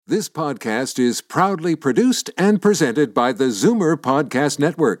This podcast is proudly produced and presented by the Zoomer Podcast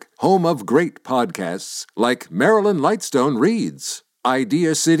Network, home of great podcasts like Marilyn Lightstone Reads,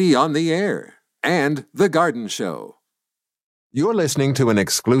 Idea City on the Air, and The Garden Show. You're listening to an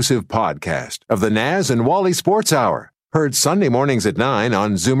exclusive podcast of the Naz and Wally Sports Hour, heard Sunday mornings at 9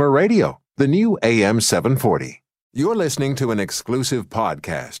 on Zoomer Radio, the new AM 740. You're listening to an exclusive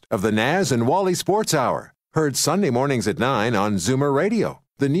podcast of the Naz and Wally Sports Hour, heard Sunday mornings at 9 on Zoomer Radio,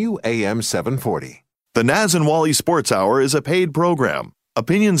 the new AM 740. The Naz and Wally Sports Hour is a paid program.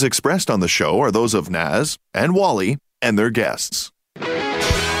 Opinions expressed on the show are those of Naz and Wally and their guests.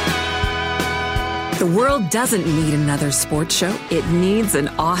 The world doesn't need another sports show. It needs an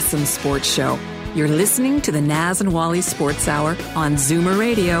awesome sports show. You're listening to the Naz and Wally Sports Hour on Zoomer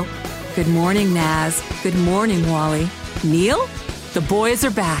Radio. Good morning, Naz. Good morning, Wally. Neale, the boys are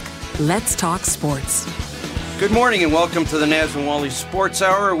back. Let's talk sports. Good morning and welcome to the Naz and Wally Sports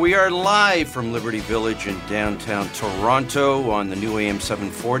Hour. We are live from Liberty Village in downtown Toronto on the new AM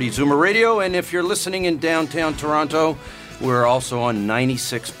 740 Zoomer Radio. And if you're listening in downtown Toronto, we're also on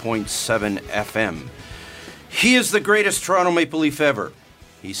 96.7 FM. He is the greatest Toronto Maple Leaf ever.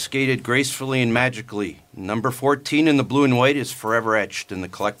 He skated gracefully and magically. Number 14 in the blue and white is forever etched in the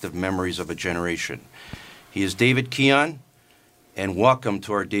collective memories of a generation. He is Dave Keon, and welcome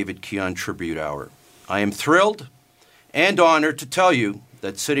to our Dave Keon Tribute Hour. I am thrilled and honored to tell you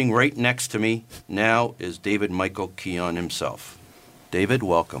that sitting right next to me now is David Michael Keon himself. David,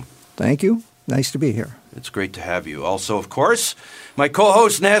 welcome. Thank you. Nice to be here. It's great to have you. Also, of course, my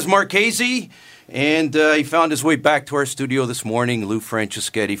co-host Naz Marchese, and he found his way back to our studio this morning, Lou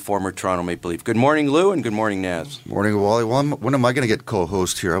Franceschetti, former Toronto Maple Leaf. Good morning, Lou, and good morning, Naz. Morning, Wally. Well, when am I going to get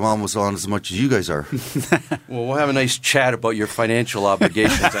co-host here? I'm almost on as much as you guys are. Well, we'll have a nice chat about your financial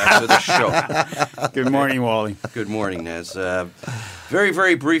obligations after the show. Good morning, Wally. Good morning, Naz. Very,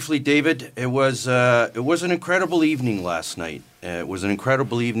 very briefly, David, it was an incredible evening last night. It was an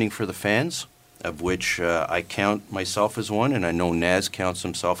incredible evening for the fans, of which I count myself as one, and I know Naz counts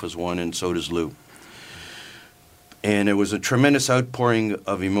himself as one, and so does Lou. And it was a tremendous outpouring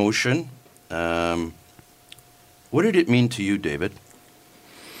of emotion. What did it mean to you, David?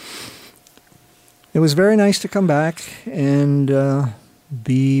 It was very nice to come back and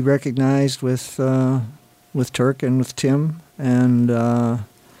be recognized with Turk and with Tim, and I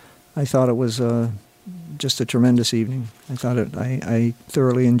thought it was just a tremendous evening. I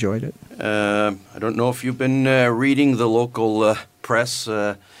thoroughly enjoyed it. I don't know if you've been reading the local press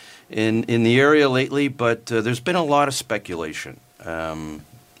in the area lately, but there's been a lot of speculation.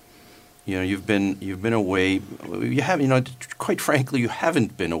 You've been away. You have, quite frankly, you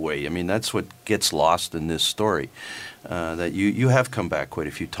haven't been away. I mean, that's what gets lost in this story. That you have come back quite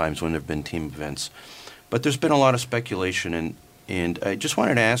a few times when there have been team events, but there's been a lot of speculation, and I just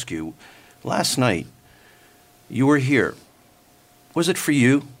wanted to ask you, last night, you were here. Was it for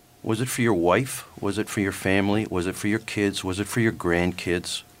you? Was it for your wife? Was it for your family? Was it for your kids? Was it for your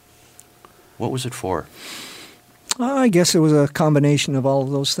grandkids? What was it for? I guess it was a combination of all of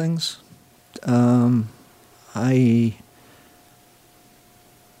those things. I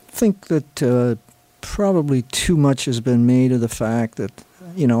think that probably too much has been made of the fact that,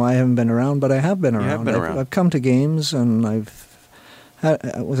 I haven't been around, but I have been around. You have been around. I've come to games, and I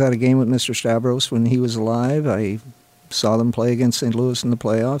was at a game with Mr. Stavros when he was alive. I saw them play against St. Louis in the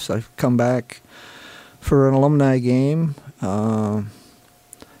playoffs. I've come back for an alumni game,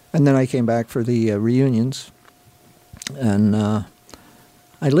 and then I came back for the reunions. And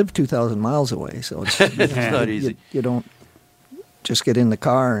I live 2,000 miles away, so it's not easy. You don't just get in the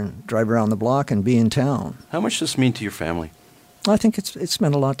car and drive around the block and be in town. How much does this mean to your family? I think it's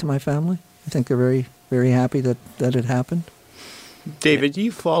meant a lot to my family. I think they're very, very happy that it happened. David, do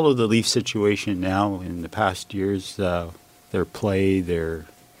you follow the Leaf situation now in the past years, their play, their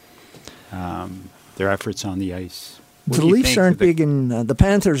efforts on the ice? The Leafs aren't big in the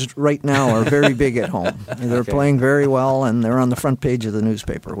Panthers right now are very big at home. They're playing very well, and they're on the front page of the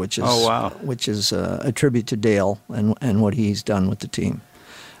newspaper, which is a tribute to Dale and what he's done with the team.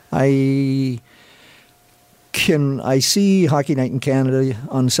 I see Hockey Night in Canada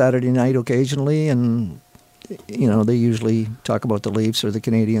on Saturday night occasionally, and they usually talk about the Leafs or the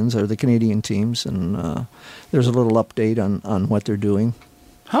Canadians or the Canadian teams, and there's a little update on what they're doing.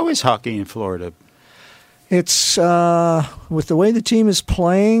 How is hockey in Florida? It's with the way the team is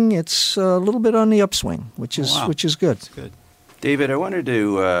playing, it's a little bit on the upswing, which is good. That's good. David, I wanted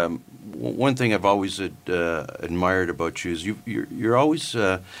to. One thing I've always admired about you is you're always.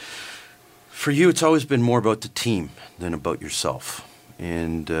 For you, it's always been more about the team than about yourself,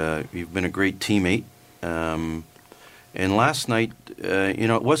 and you've been a great teammate. And last night,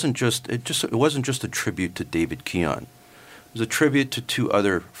 it wasn't just a tribute to David Keon. It was a tribute to two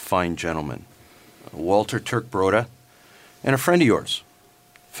other fine gentlemen, Walter Turk Broda, and a friend of yours,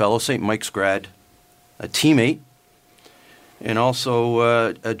 fellow St. Mike's grad, a teammate, and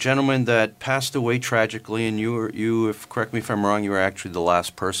also a gentleman that passed away tragically. And if correct me if I'm wrong, you were actually the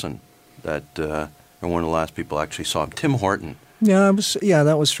last person that, or one of the last people actually saw him, Tim Horton. Yeah,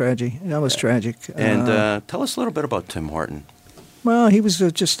 that was tragic. That was tragic. And tell us a little bit about Tim Horton. Well, he was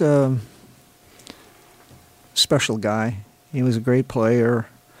just a special guy. He was a great player.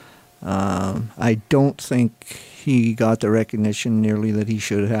 I don't think he got the recognition nearly that he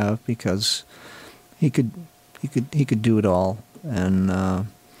should have, because he could do it all. And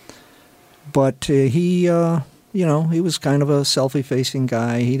but he was kind of a self-effacing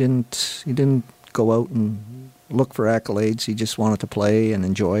guy. He didn't go out and look for accolades. He just wanted to play and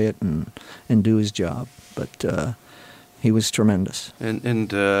enjoy it and do his job. But he was tremendous.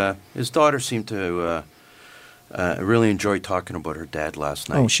 And his daughter seemed to really enjoy talking about her dad last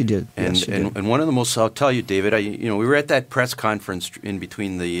night. Oh, she did. And, yes, she did. And one of the most, I'll tell you, David, we were at that press conference in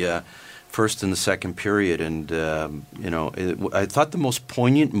between the first and the second period, and I thought the most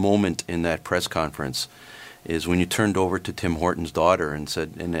poignant moment in that press conference is when you turned over to Tim Horton's daughter and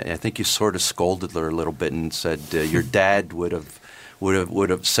said, and I think you sort of scolded her a little bit and said your dad would have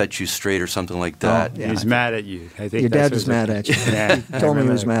set you straight or something like that. Oh, yeah. He was mad at you. I think your dad was mad at you. Yeah, He told me he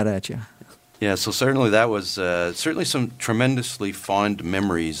was mad at you. Yeah, so certainly that was certainly some tremendously fond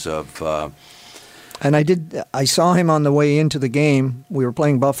memories of. And I saw him on the way into the game. We were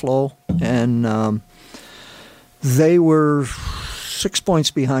playing Buffalo, and they were 6 points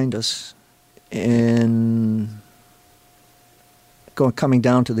behind us, coming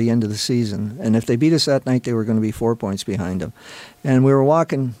down to the end of the season. And if they beat us that night, they were going to be 4 points behind them. And we were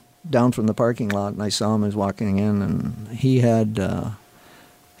walking down from the parking lot, and I saw him as walking in, and he had a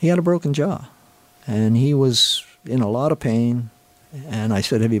broken jaw, and he was in a lot of pain. And I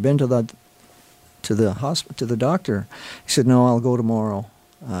said, "Have you been to the hospital, to the doctor?" He said, "No, I'll go tomorrow."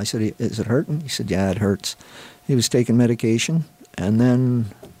 I said, "Is it hurting?" He said, "Yeah, it hurts." He was taking medication, and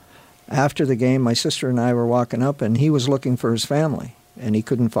then after the game, my sister and I were walking up, and he was looking for his family, and he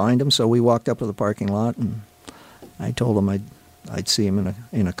couldn't find them. So we walked up to the parking lot, and I told him I'd see him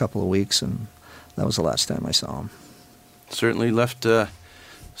in a couple of weeks, and that was the last time I saw him. Certainly left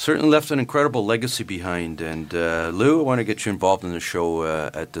an incredible legacy behind. And Lou, I want to get you involved in the show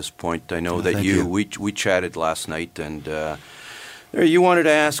at this point. I know that we chatted last night, and you wanted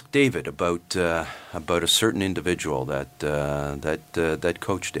to ask David about a certain individual that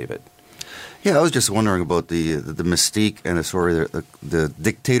coached David. Yeah, I was just wondering about the mystique and the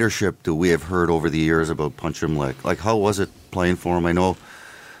dictatorship that we have heard over the years about Punch him like how was it playing for him? I know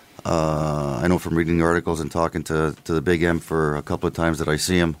from reading the articles and talking to the Big M for a couple of times that I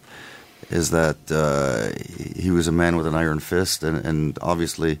see him, is that he was a man with an iron fist, and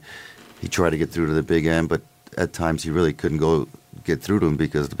obviously he tried to get through to the Big M, but at times he really couldn't get through to him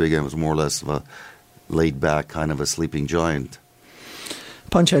because the Big M was more or less of a laid-back kind of a sleeping giant.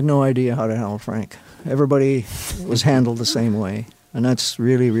 Punch had no idea how to handle Frank. Everybody was handled the same way, and that's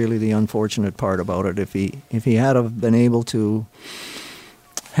really, really the unfortunate part about it. If he had have been able to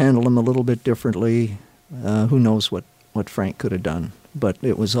handle him a little bit differently, who knows what Frank could have done. But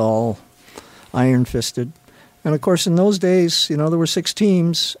it was all iron-fisted. And, of course, in those days, there were 6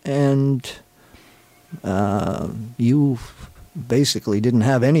 teams, and you basically didn't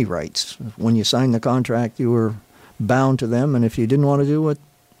have any rights. When you signed the contract, you were bound to them, and if you didn't want to do what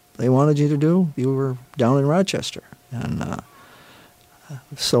they wanted you to do, you were down in Rochester. And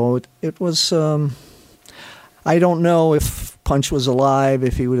so it was... I don't know if Punch was alive,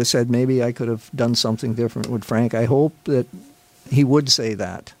 if he would have said, maybe I could have done something different with Frank. I hope that he would say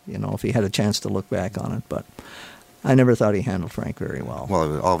that, if he had a chance to look back on it. But I never thought he handled Frank very well.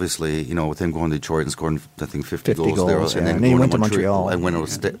 Well, obviously, with him going to Detroit and scoring, I think, 50 goals there. Yeah. And then he going went to Montreal. And winning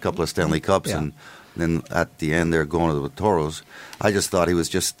a couple of Stanley Cups. Yeah. And then at the end there going to the Toros. I just thought he was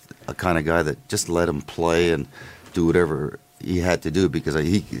just a kind of guy that just let him play and do whatever he had to do, because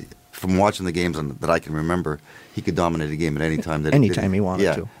from watching the games that I can remember, he could dominate a game at any time. Anytime he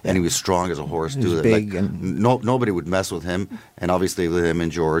wanted to. Yeah, and he was strong as a horse, too. He was big. Nobody would mess with him, and obviously with him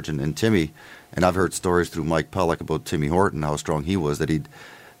and George and Timmy. And I've heard stories through Mike Pellick about Timmy Horton, how strong he was, that he'd,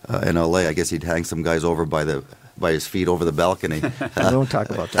 in L.A., I guess he'd hang some guys over by his feet over the balcony. Don't talk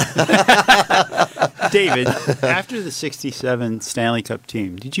about that. David, after the 67 Stanley Cup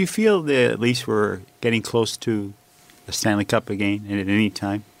team, did you feel that at least we're getting close to a Stanley Cup again at any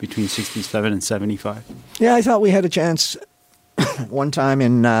time between 67 and 75? Yeah, I thought we had a chance one time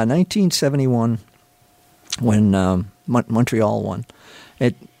in 1971 when Montreal won.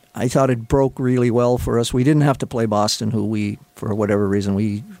 I thought it broke really well for us. We didn't have to play Boston, who we, for whatever reason,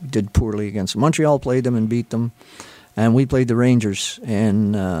 we did poorly against. Montreal played them and beat them, and we played the Rangers.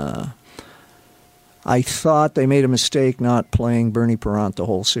 And I thought they made a mistake not playing Bernie Parent the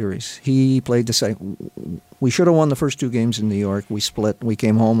whole series. He played the second. We should have won the first 2 games in New York. We split. We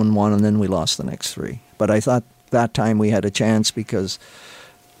came home and won, and then we lost the next 3. But I thought that time we had a chance because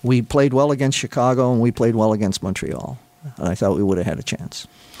we played well against Chicago and we played well against Montreal. And I thought we would have had a chance.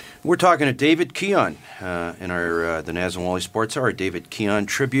 We're talking to David Keon in our the Naz Wally Sports Hour, David Keon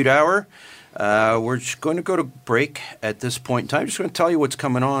Tribute Hour. We're just going to go to break at this point in time. Just going to tell you what's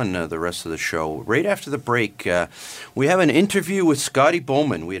coming on the rest of the show. Right after the break, we have an interview with Scotty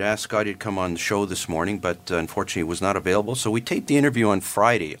Bowman. We had asked Scotty to come on the show this morning, but unfortunately he was not available. So we taped the interview on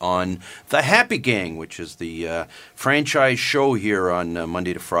Friday on The Happy Gang, which is the franchise show here on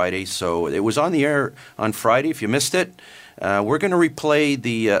Monday to Friday. So it was on the air on Friday. If you missed it, we're going to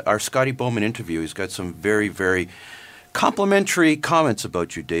replay our Scotty Bowman interview. He's got some very, very complimentary comments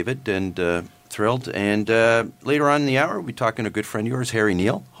about you, David, and thrilled. And later on in the hour, we'll be talking to a good friend of yours, Harry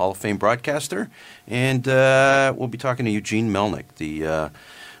Neale, Hall of Fame broadcaster, and we'll be talking to Eugene Melnyk. Of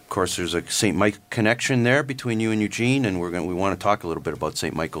course, there's a St. Mike connection there between you and Eugene, and we want to talk a little bit about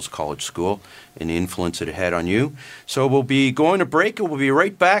St. Michael's College School and the influence it had on you. So we'll be going to break, and we'll be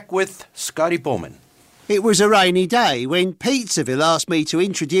right back with Scotty Bowman. It was a rainy day when Pizzaville asked me to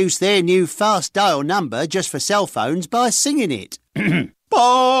introduce their new fast dial number just for cell phones by singing it.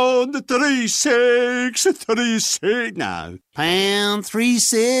 Pound 3636. No. Pound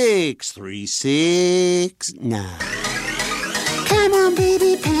 3636. No. Come on,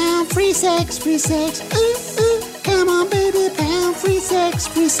 baby, pound 3636. Ooh, ooh. Come on, baby, pound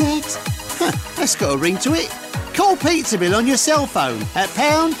 3636. That's got a ring to it. Call Pizzaville on your cell phone at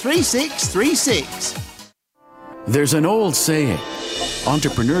pound 3636. There's an old saying,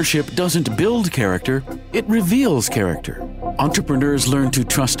 entrepreneurship doesn't build character, it reveals character. Entrepreneurs learn to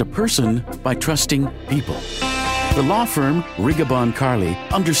trust a person by trusting people. The law firm Rigabon Carly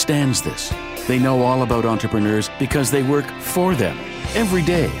understands this. They know all about entrepreneurs because they work for them. Every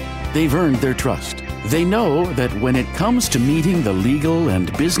day, they've earned their trust. They know that when it comes to meeting the legal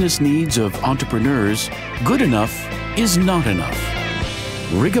and business needs of entrepreneurs, good enough is not enough.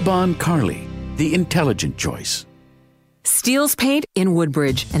 Rigabon Carly, the intelligent choice. Steele's Paint in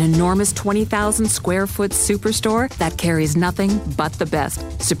Woodbridge, an enormous 20,000 square foot superstore that carries nothing but the best.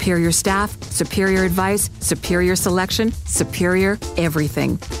 Superior staff, superior advice, superior selection, superior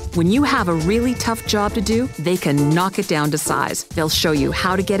everything. When you have a really tough job to do, they can knock it down to size. They'll show you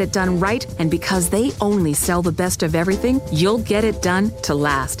how to get it done right, and because they only sell the best of everything, you'll get it done to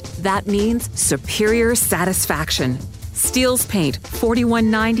last. That means superior satisfaction. Steele's Paint,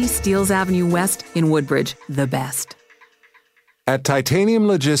 4190 Steeles Avenue West in Woodbridge, the best. At Titanium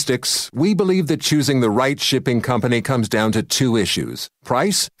Logistics, we believe that choosing the right shipping company comes down to 2 issues: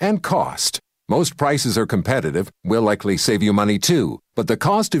 price and cost. Most prices are competitive, will likely save you money too, but the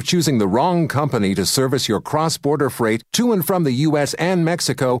cost of choosing the wrong company to service your cross-border freight to and from the U.S. and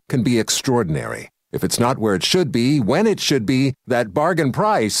Mexico can be extraordinary. If it's not where it should be, when it should be, that bargain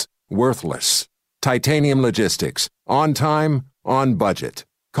price, worthless. Titanium Logistics. On time, on budget.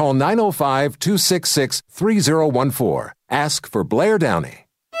 Call 905-266-3014. Ask for Blair Downey.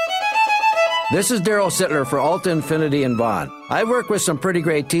 This is Daryl Sittler for Alta Infinity in Vaughan. I've worked with some pretty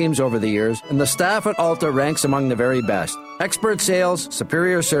great teams over the years, and the staff at Alta ranks among the very best. Expert sales,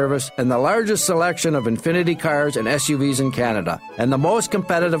 superior service, and the largest selection of Infinity cars and SUVs in Canada, and the most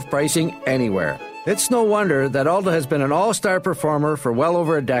competitive pricing anywhere. It's no wonder that Alta has been an all-star performer for well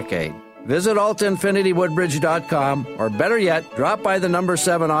over a decade. Visit AltaInfinityWoodbridge.com, or better yet, drop by the number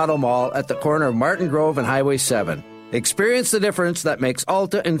 7 Auto Mall at the corner of Martin Grove and Highway 7. Experience the difference that makes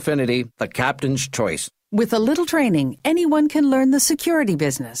Alta Infinity the captain's choice. With a little training, anyone can learn the security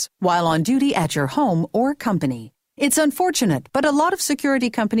business while on duty at your home or company. It's unfortunate, but a lot of security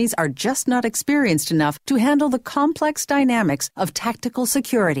companies are just not experienced enough to handle the complex dynamics of tactical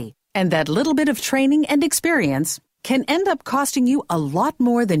security. And that little bit of training and experience can end up costing you a lot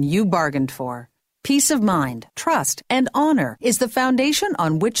more than you bargained for. Peace of mind, trust, and honor is the foundation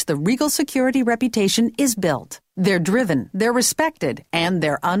on which the Regal Security reputation is built. They're driven, they're respected, and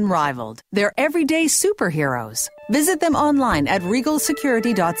they're unrivaled. They're everyday superheroes. Visit them online at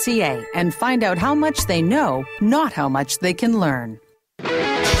regalsecurity.ca and find out how much they know, not how much they can learn.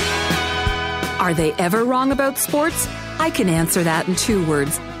 Are they ever wrong about sports? I can answer that in 2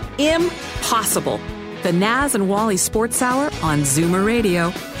 words. Impossible. The Naz and Wally Sports Hour on Zoomer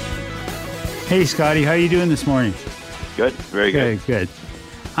Radio. Hey, Scotty, how are you doing this morning? Good, very good. Good.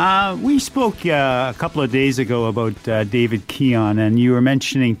 We spoke a couple of days ago about David Keon, and you were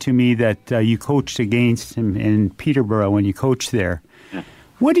mentioning to me that you coached against him in Peterborough when you coached there. Yeah.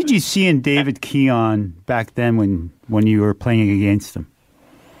 What did you see in David Keon back then when you were playing against him?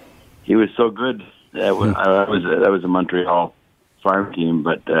 He was so good. That was a Montreal farm team,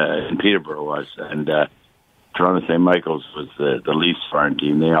 but in Peterborough was, and Toronto St. Michael's was the Leafs farm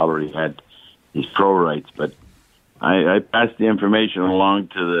team. They already had his pro rights, but I passed the information along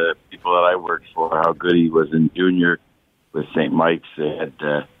to the people that I worked for, how good he was in junior with St. Mike's. They had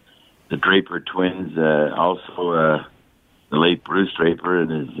the Draper twins, also the late Bruce Draper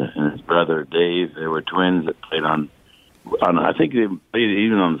and his brother Dave. They were twins that played on I think they played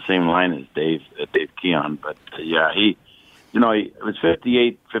even on the same line as Dave Keon. But he was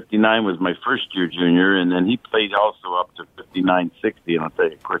 58, 59 was my first year junior, and then he played also up to 59, 60. And I'll tell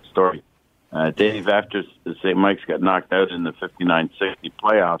you a quick story. Dave, after the St. Mike's got knocked out in the 59-60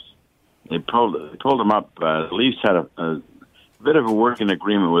 playoffs, they pulled him up. The Leafs had a bit of a working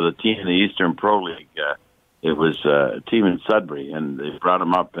agreement with a team in the Eastern Pro League. It was a team in Sudbury, and they brought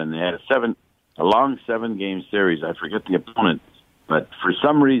him up, and they had a long 7-game series. I forget the opponent, but for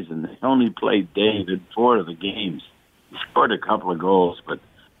some reason, they only played Dave in 4 of the games. He scored a couple of goals, but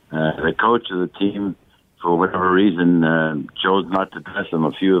the coach of the team, for whatever reason, chose not to dress him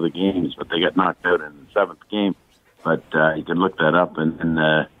a few of the games, but they got knocked out in the 7th game. But you can look that up, and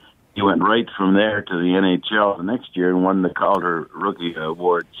he went right from there to the NHL the next year and won the Calder Rookie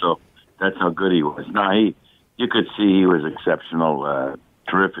Award. So that's how good he was. Now, you could see he was exceptional,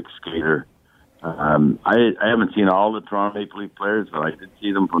 terrific skater. I haven't seen all the Toronto Maple Leaf players, but I did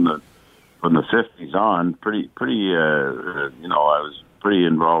see them from the 50s on. Pretty. I was pretty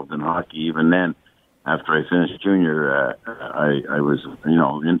involved in hockey even then. After I finished junior, I was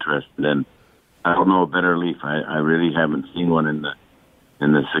interested in. I don't know a better Leaf. I really haven't seen one in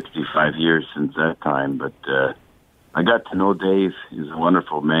the 65 years since that time. But I got to know Dave. He's a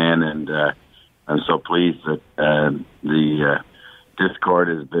wonderful man, and I'm so pleased that the Discord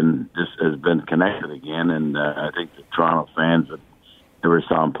has been connected again. And I think the Toronto fans that ever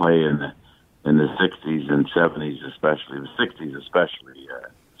saw him play in the 60s and 70s, especially the 60s, especially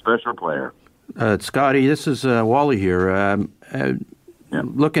special player. Scotty, this is Wally here.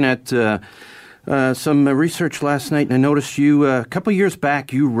 Looking at some research last night, and I noticed you, a couple of years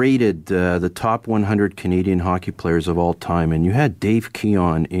back, you rated the top 100 Canadian hockey players of all time, and you had Dave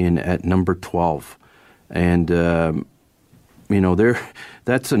Keon in at number 12. And,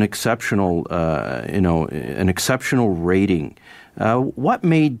 that's an exceptional, an exceptional rating. What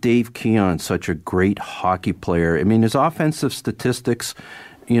made Dave Keon such a great hockey player? I mean, his offensive statistics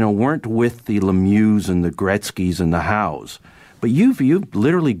weren't with the Lemieux and the Gretzkys and the Howes. But you've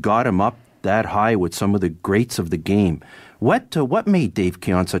literally got him up that high with some of the greats of the game. What made Dave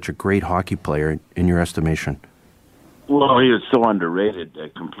Keon such a great hockey player in your estimation? Well, he was so underrated, a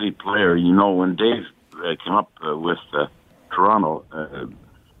complete player. When Dave came up with Toronto,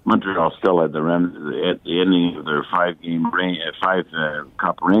 Montreal still had the at the ending of their 5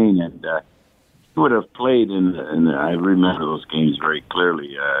 cup reign, and he would have played in I remember those games very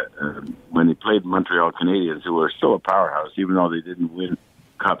clearly, when he played Montreal Canadiens, who were still a powerhouse, even though they didn't win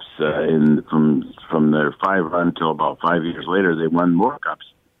cups from their 5 run until about 5 years later. They won more cups.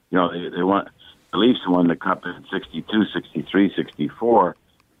 They won. The Leafs won the cup in 62, 63, 64,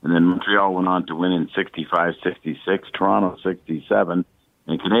 and then Montreal went on to win in 65, 66, Toronto 67,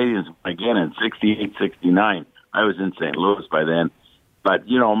 and Canadiens again in 68, 69. I was in St. Louis by then. But,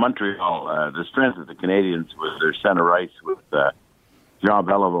 Montreal, the strength of the Canadiens was their center ice with Jean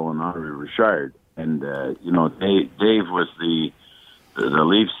Beliveau and Henri Richard. And, Dave was the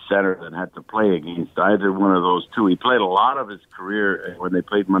Leafs center that had to play against either one of those two. He played a lot of his career when they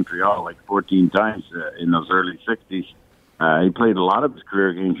played Montreal, like 14 times in those early 60s. He played a lot of his career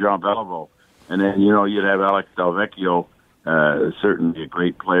against Jean Beliveau. And then, you'd have Alex Delvecchio, certainly a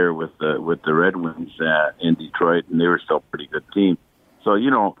great player with the Red Wings in Detroit, and they were still a pretty good team. So,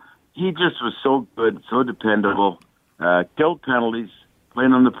 he just was so good, so dependable, killed penalties,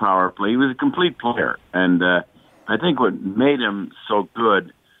 playing on the power play. He was a complete player. And I think what made him so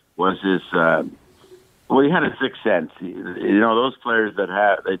good was his, he had a sixth sense. Those players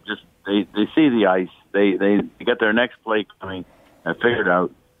that they see the ice, they get their next play coming, figured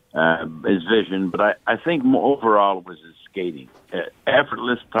out his vision. But I think overall it was his skating.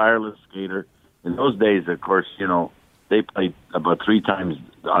 Effortless, tireless skater. In those days, of course, they played about 3 times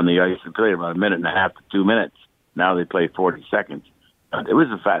on the ice. They played about 1.5 to 2 minutes. Now they play 40 seconds. It was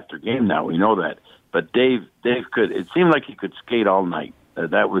a faster game now. We know that. But Dave could. It seemed like he could skate all night. He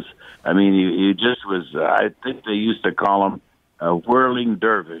just was. I think they used to call him a whirling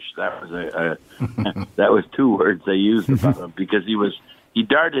dervish. That was that was 2 words they used about him, because he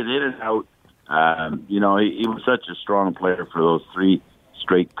darted in and out. He was such a strong player for those 3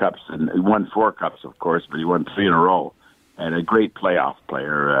 straight cups, and he won 4 cups, of course, but he won 3 in a row, and a great playoff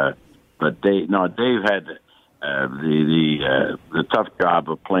player. But Dave had the tough job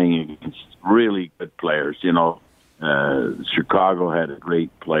of playing against really good players. Chicago had a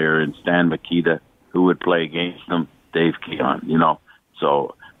great player in Stan Mikita who would play against them, Dave Keon.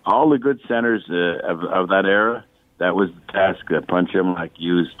 So all the good centers of that era, that was the task that Punchimlak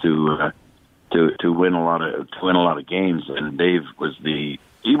used to win a lot of games. And Dave was the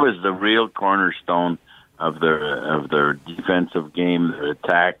real cornerstone of their defensive game, their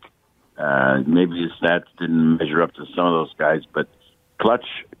attack. Maybe his stats didn't measure up to some of those guys, but clutch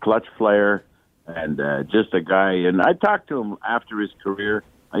player, and just a guy. And I talked to him after his career.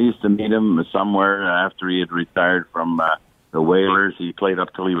 I used to meet him somewhere after he had retired from the Whalers. He played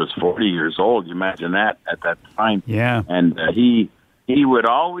up till he was 40 years old. You imagine that at that time. Yeah. And he would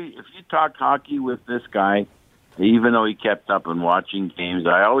always, if you talk hockey with this guy, even though he kept up and watching games,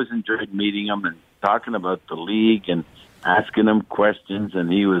 I always enjoyed meeting him and talking about the league and asking him questions, and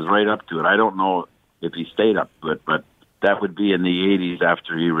he was right up to it. I don't know if he stayed up to it, but that would be in the 80s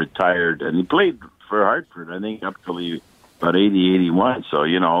after he retired. And he played for Hartford, I think, up till about 80, 81. So, I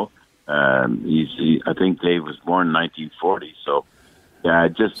think Dave was born in 1940. So, yeah,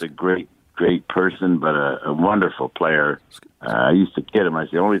 just a great person, but a wonderful player. I used to kid him. I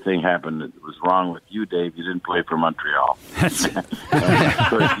said, the only thing happened that was wrong with you, Dave, you didn't play for Montreal.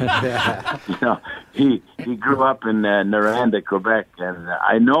 He grew up in Noranda, Quebec, and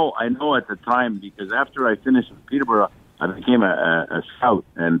I know at the time, because after I finished in Peterborough, I became a scout,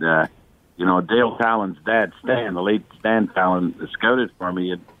 and Dale Talon's dad, Stan, the late Stan Talon, scouted for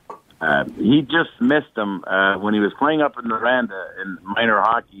me, and he just missed him when he was playing up in Noranda in minor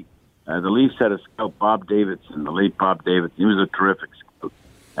hockey. The Leafs had a scout, Bob Davidson, the late Bob Davidson. He was a terrific scout,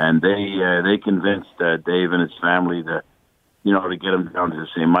 and they convinced Dave and his family to get him down to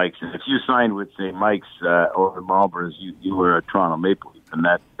St. Mike's. And if you signed with St. Mike's or the Marlboros, you were a Toronto Maple Leaf, and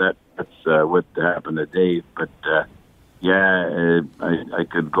that's what happened to Dave. But I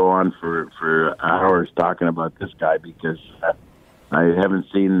could go on for hours talking about this guy, because I haven't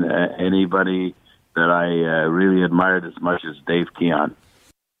seen anybody that I really admired as much as Dave Keon.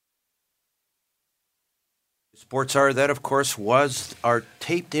 Sports Hour, that of course was our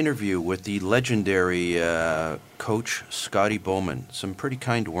taped interview with the legendary coach Scotty Bowman. Some pretty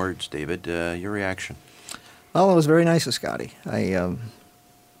kind words, David. Your reaction? Well, it was very nice of Scotty. I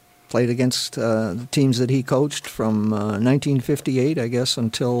played against the teams that he coached from 1958, I guess,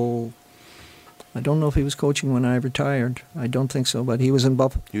 until, I don't know if he was coaching when I retired. I don't think so, but he was in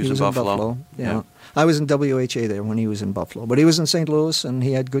Buffalo. He was in Buffalo. Yeah. I was in WHA there when he was in Buffalo. But he was in St. Louis, and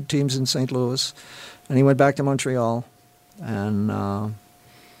he had good teams in St. Louis. And he went back to Montreal, and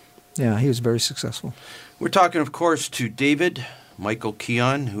he was very successful. We're talking, of course, to David Michael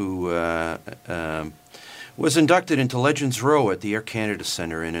Keon, who was inducted into Legends Row at the Air Canada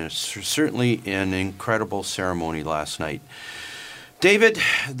Centre in certainly an incredible ceremony last night. David,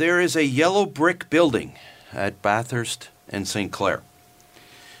 there is a yellow brick building at Bathurst and St. Clair.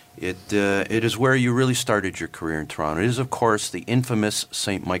 It is where you really started your career in Toronto. It is, of course, the infamous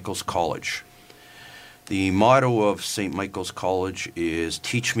St. Michael's College. The motto of St. Michael's College is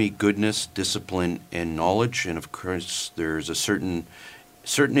teach me goodness, discipline, and knowledge. And of course, there's a certain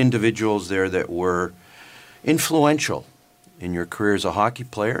individuals there that were influential in your career as a hockey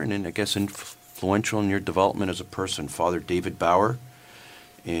player, and then I guess influential in your development as a person. Father David Bauer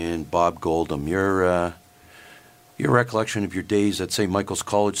and Bob Goldham. Your recollection of your days at St. Michael's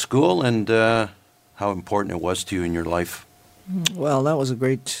College School, and how important it was to you in your life. Well, that was a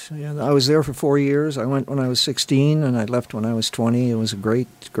great. I was there for 4 years. I went when I was 16, and I left when I was 20. It was a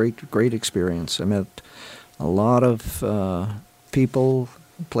great experience. I met a lot of people,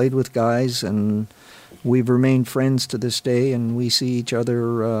 played with guys, and we've remained friends to this day. And we see each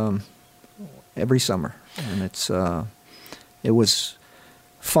other every summer, and it was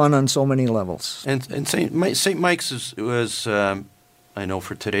fun on so many levels. And St. Mike's was. I know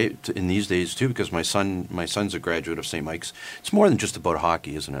for today, in these days too, because my son's a graduate of St. Mike's. It's more than just about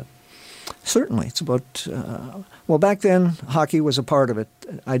hockey, isn't it? Certainly, it's about. Well, back then, hockey was a part of it.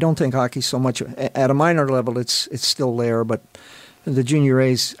 I don't think hockey so much at a minor level. It's still there, but the junior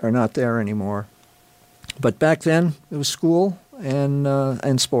A's are not there anymore. But back then, it was school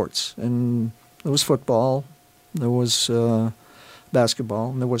and sports, and there was football, there was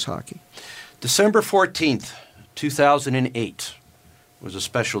basketball, and there was hockey. December 14th, 2008. Was a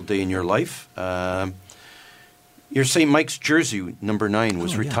special day in your life. Your St. Mike's jersey, number 9,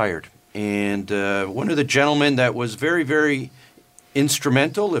 was retired. And one of the gentlemen that was very, very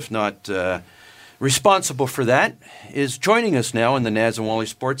instrumental, if not responsible for that, is joining us now in the Naz and Wally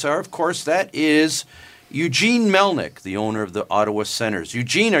Sports Hour. Of course, that is Eugene Melnyk, the owner of the Ottawa Senators.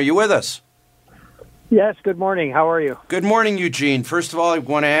 Eugene, are you with us? Yes, good morning. How are you? Good morning, Eugene. First of all, I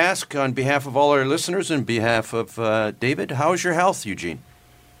want to ask, on behalf of all our listeners and behalf of David, how's your health, Eugene?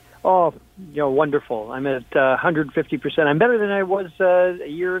 Oh, wonderful. I'm at 150%. I'm better than I was a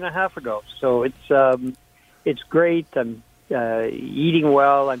year and a half ago. So it's great. I'm eating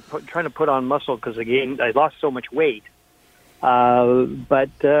well. I'm trying to put on muscle because, again, I lost so much weight. But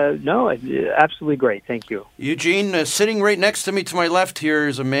absolutely great. Thank you. Eugene, sitting right next to me to my left here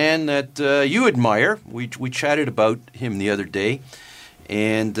is a man that you admire. We chatted about him the other day,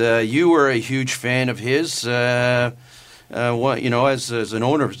 and you were a huge fan of his. As an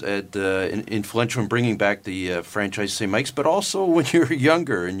owner, influential in bringing back the franchise St. Mike's, but also when you were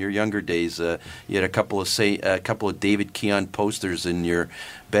younger, in your younger days, you had a couple of Dave Keon posters in your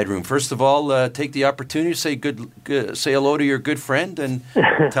bedroom. First of all, take the opportunity to say hello to your good friend and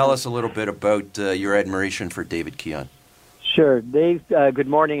tell us a little bit about your admiration for Dave Keon. Sure. Dave, good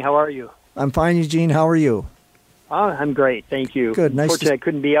morning. How are you? I'm fine, Eugene. How are you? Oh, I'm great. Thank you. Good. Nice. Unfortunately, I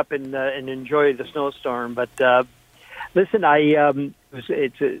couldn't be up and enjoy the snowstorm, but listen,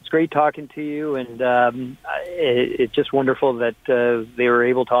 it's great talking to you, and it's just wonderful that they were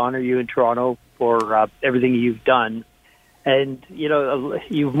able to honor you in Toronto for everything you've done. And,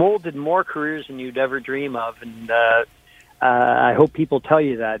 you've molded more careers than you'd ever dream of, and I hope people tell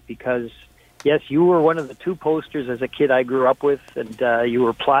you that because, yes, you were one of the 2 posters as a kid I grew up with, and you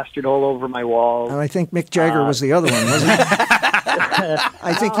were plastered all over my wall. And I think Mick Jagger was the other one, wasn't he?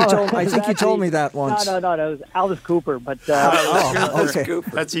 I think you told me that once. No, it was Alice Cooper. But okay,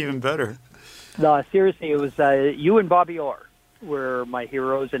 that's even better. No, seriously, it was you and Bobby Orr were my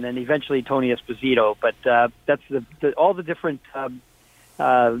heroes, and then eventually Tony Esposito. But that's all the different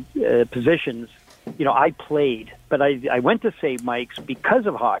positions. I played, but I went to St. Mike's because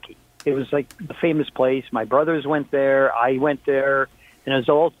of hockey. It was like the famous place. My brothers went there. I went there, and it was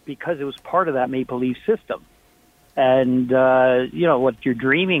all because it was part of that Maple Leaf system. And, what you're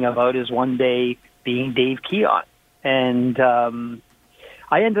dreaming about is one day being Dave Keon. And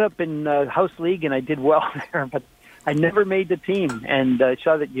I ended up in House League, and I did well there, but I never made the team. And I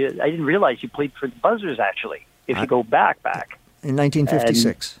saw that I didn't realize you played for the Buzzers, actually, if you go back. In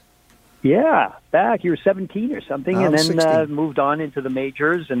 1956. And, back. You were 17 or something, and then 16. Moved on into the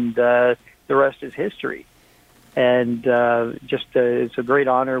majors, and the rest is history. And it's a great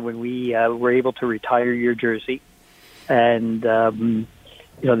honor when we were able to retire your jersey. And,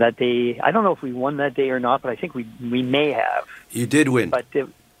 that day, I don't know if we won that day or not, but I think we may have. You did win. But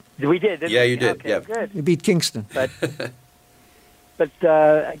we did. Yeah, you did. Okay, yeah. Good. You beat Kingston. But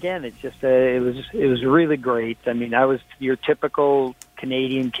again, it's just it was really great. I mean, I was your typical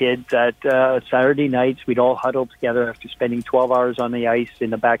Canadian kid that Saturday nights we'd all huddle together after spending 12 hours on the ice in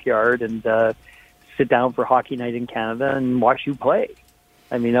the backyard and sit down for hockey night in Canada and watch you play.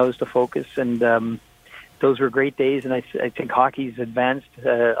 I mean, that was the focus, and those were great days. And I think hockey's advanced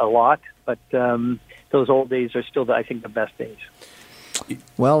a lot, but those old days are still, I think, the best days.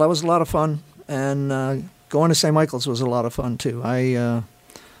 Well, that was a lot of fun, and going to St. Michael's was a lot of fun too. I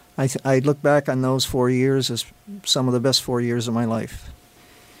look back on those 4 years as some of the best 4 years of my life.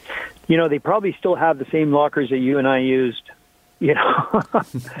 They probably still have the same lockers that you and I used.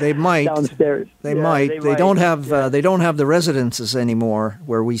 They might downstairs. They might. They don't have the residences anymore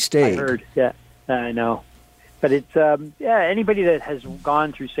where we stayed. I heard. Yeah, I know. But it's anybody that has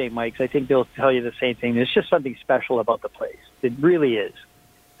gone through St. Mike's, I think they'll tell you the same thing. There's just something special about the place. It really is.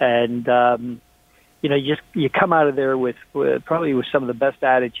 And you come out of there with probably with some of the best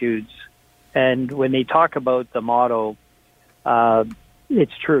attitudes. And when they talk about the motto,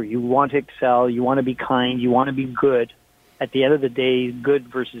 it's true. You want to excel. You want to be kind. You want to be good. At the end of the day, good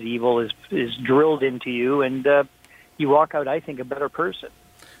versus evil is drilled into you, and you walk out, I think, a better person.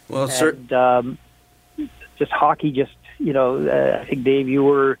 Well, just hockey, I think, Dave, you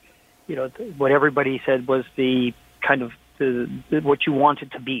were, what everybody said was the kind of what you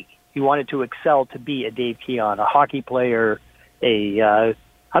wanted to be. You wanted to excel to be a Dave Keon, a hockey player,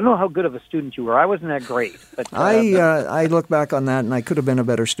 I don't know how good of a student you were. I wasn't that great. But I look back on that, and I could have been a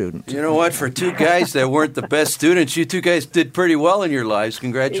better student. You know what? For 2 guys that weren't the best students, you 2 guys did pretty well in your lives.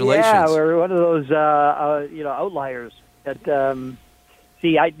 Congratulations. Yeah, we're one of those outliers. That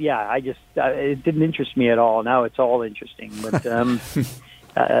it didn't interest me at all. Now it's all interesting. But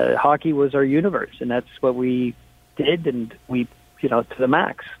hockey was our universe, and that's what we did, and we to the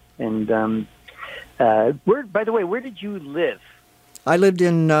max. And By the way, where did you live? I lived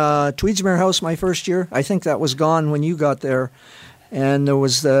in Tweedsmuir House my first year. I think that was gone when you got there. And there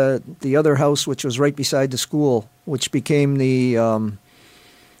was the other house, which was right beside the school, which became the,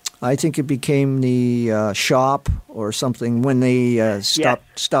 I think it became the shop or something when they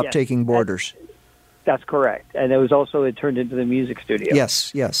stopped taking boarders. That's correct. And it turned into the music studio.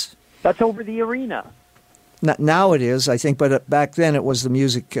 Yes. That's over the arena. Now it is, I think, but back then it was the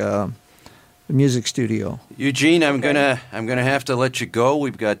music studio. Eugene, I'm gonna have to let you go.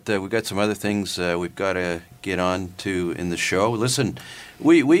 We've got some other things we've got to get on to in the show. Listen,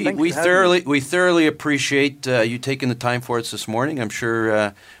 we thoroughly appreciate you taking the time for us this morning. I'm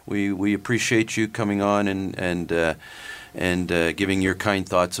sure we appreciate you coming on and giving your kind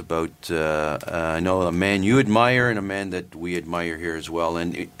thoughts about I know a man you admire and a man that we admire here as well.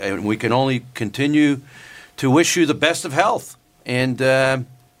 And we can only continue to wish you the best of health and.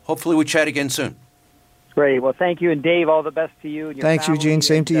 Hopefully we chat again soon. Great. Well, thank you. And Dave, all the best to you and your Thanks, family. Eugene.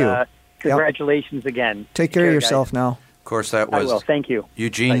 Same to you. Congratulations again. Take care of yourself guys. now. Of course, that was I will. Thank you.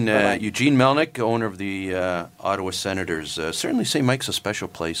 Eugene Melnyk, owner of the Ottawa Senators. Certainly St. Mike's a special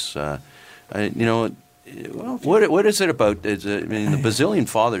place. What is it about? The Bazillion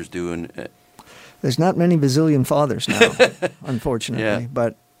Fathers do. And, there's not many Bazillion Fathers now, unfortunately. Yeah.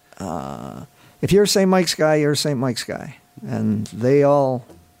 But if you're a St. Mike's guy, you're a St. Mike's guy. And they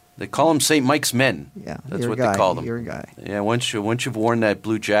call them St. Mike's men. Yeah, that's what they call them. You're a guy. Yeah, once you've worn that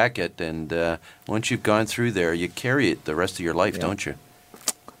blue jacket and once you've gone through there, you carry it the rest of your life, don't you?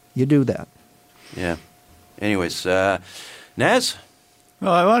 You do that. Yeah. Anyways, Naz?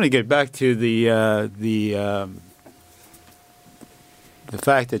 Well, I want to get back to the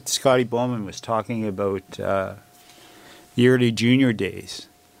fact that Scotty Bowman was talking about the early junior days.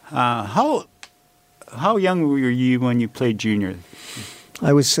 How young were you when you played junior?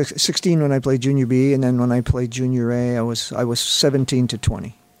 I was 16 when I played Junior B, and then when I played Junior A, I was 17 to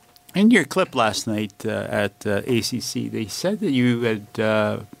 20. In your clip last night at ACC, they said that you had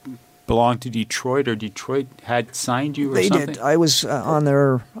belonged to Detroit, or Detroit had signed you, or something. They did. I was on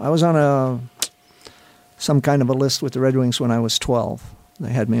some kind of a list with the Red Wings when I was 12.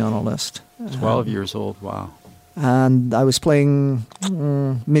 They had me on a list. 12 years old. Wow. And I was playing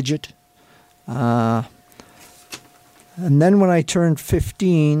midget. And then when I turned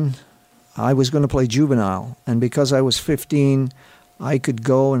 15, I was going to play juvenile. And because I was 15, I could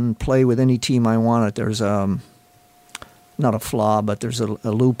go and play with any team I wanted. There's not a flaw, but there's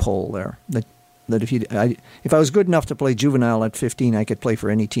a loophole there. That if I was good enough to play juvenile at 15, I could play for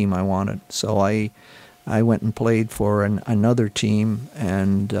any team I wanted. So I went and played for another team,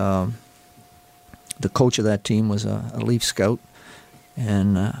 and the coach of that team was a Leaf scout.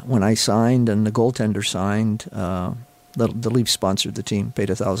 And when I signed and the goaltender signed, the Leafs sponsored the team, paid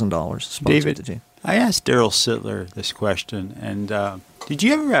 $1,000, sponsored the team. I asked Daryl Sittler this question, and did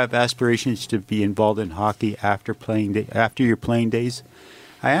you ever have aspirations to be involved in hockey after your playing days?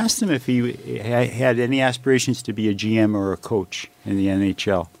 I asked him if he had any aspirations to be a GM or a coach in the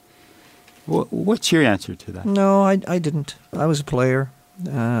NHL. What's your answer to that? No, I didn't. I was a player,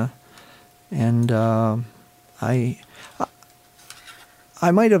 and I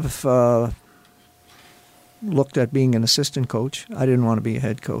might have looked at being an assistant coach. I didn't want to be a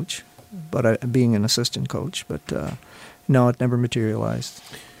head coach, but being an assistant coach. But no, it never materialized.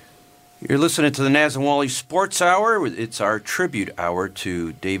 You're listening to the Naz Wally Sports Hour. It's our tribute hour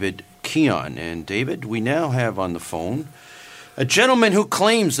to David Keon. And David, we now have on the phone a gentleman who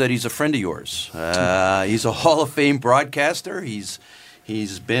claims that he's a friend of yours. He's a Hall of Fame broadcaster. He's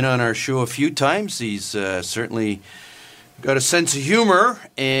been on our show a few times. He's certainly got a sense of humor,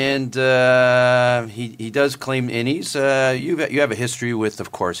 and he does claim innings. You have a history with,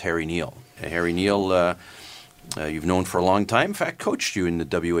 of course, Harry Neale. Harry Neale, you've known for a long time. In fact, coached you in the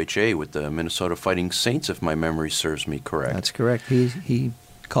WHA with the Minnesota Fighting Saints, if my memory serves me correct. That's correct. He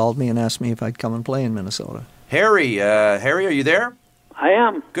called me and asked me if I'd come and play in Minnesota. Harry, are you there? I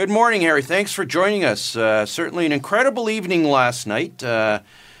am. Good morning, Harry. Thanks for joining us. Certainly an incredible evening last night.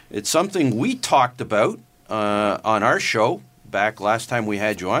 It's something we talked about on our show back last time we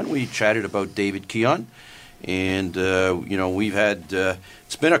had you on. We chatted about David Keon, and we've had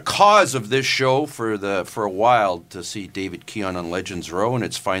it's been a cause of this show for a while to see David Keon on Legends Row, and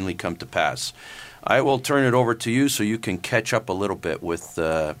it's finally come to pass. I will turn it over to you so you can catch up a little bit with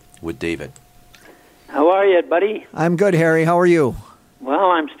David. How are you, buddy? I'm good, Harry. How are you?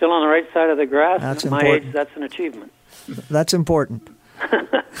 Well, I'm still on the right side of the grass. That's At important. my age, that's an achievement. That's important.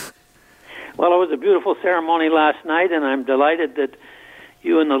 Well, it was a beautiful ceremony last night, and I'm delighted that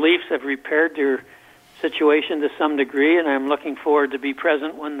you and the Leafs have repaired your situation to some degree, and I'm looking forward to be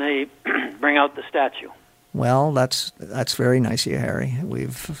present when they bring out the statue. Well, that's very nice of you, Harry.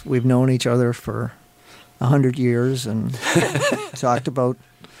 We've known each other for 100 years and talked about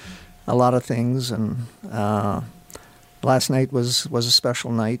a lot of things. And last night was a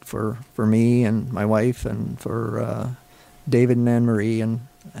special night for me and my wife, and for David and Anne Marie and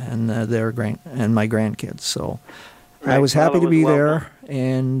my grandkids. So Right. I was happy to be well there,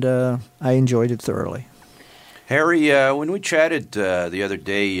 and I enjoyed it thoroughly. Harry, when we chatted the other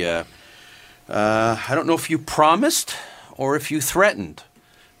day, I don't know if you promised or if you threatened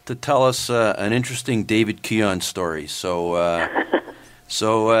to tell us an interesting David Keon story. So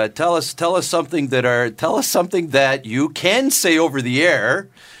tell us something that you can say over the air,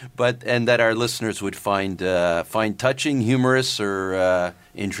 and that our listeners would find touching, humorous, or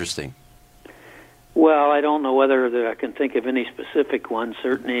interesting. Well, I don't know whether I can think of any specific one.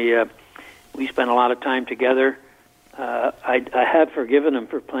 Certainly, we spent a lot of time together. I have forgiven him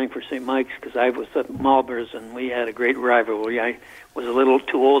for playing for St. Mike's because I was at Marlborough's and we had a great rivalry. I was a little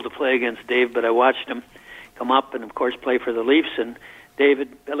too old to play against Dave, but I watched him come up and, of course, play for the Leafs. And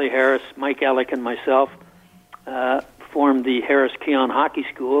David, Billy Harris, Mike Alec, and myself formed the Harris Keon Hockey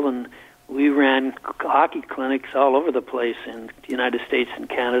School, and we ran hockey clinics all over the place in the United States and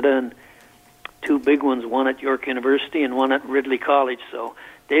Canada, and two big ones, one at York University and one at Ridley College. So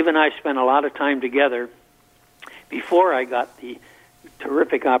Dave and I spent a lot of time together before I got the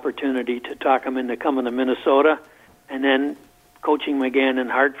terrific opportunity to talk him into coming to Minnesota and then coaching him again in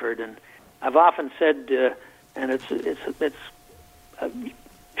Hartford. And I've often said, and it's a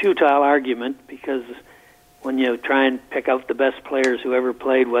futile argument, because when you try and pick out the best players who ever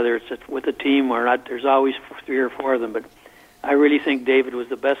played, whether it's with a team or not, there's always 3 or 4 of them. But I really think David was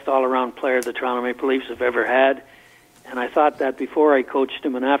the best all-around player the Toronto Maple Leafs have ever had. And I thought that before I coached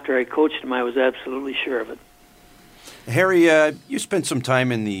him, and after I coached him, I was absolutely sure of it. Harry, you spent some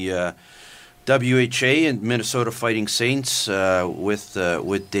time in the WHA and Minnesota Fighting Saints with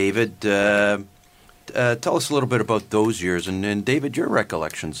David. Tell us a little bit about those years, and David, your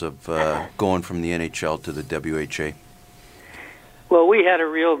recollections of going from the NHL to the WHA. Well, we had a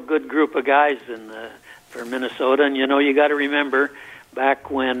real good group of guys for Minnesota, and you got to remember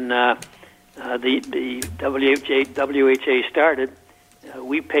back when the WHA started,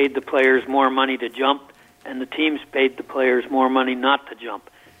 we paid the players more money to jump, and the teams paid the players more money not to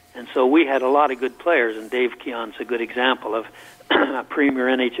jump. And so we had a lot of good players, and Dave Keon's a good example of a premier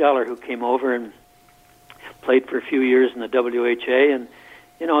NHLer who came over and played for a few years in the WHA. And,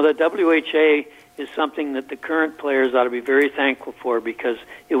 the WHA is something that the current players ought to be very thankful for, because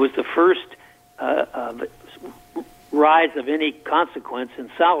it was the first rise of any consequence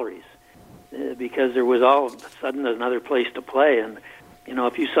in salaries, because there was all of a sudden another place to play. And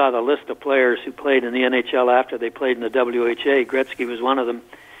if you saw the list of players who played in the NHL after they played in the WHA, Gretzky was one of them.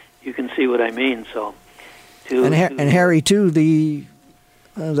 You can see what I mean. So, and Harry too, the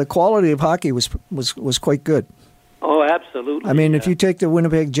quality of hockey was quite good. Oh, absolutely. I mean, if you take the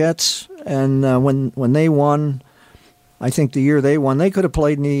Winnipeg Jets, and when they won, I think the year they won, they could have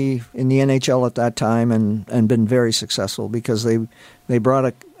played in the NHL at that time and been very successful, because they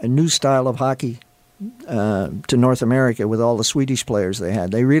brought a new style of hockey to North America with all the Swedish players they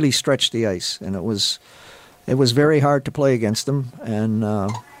had. They really stretched the ice, and it was very hard to play against them, and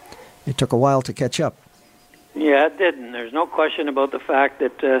it took a while to catch up. Yeah, it did, and there's no question about the fact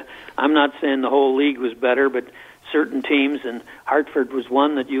that I'm not saying the whole league was better, but certain teams, and Hartford was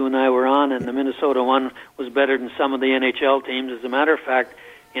one that you and I were on, and the Minnesota one was better than some of the NHL teams. As a matter of fact,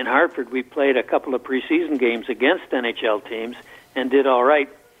 in Hartford, we played a couple of preseason games against NHL teams and did all right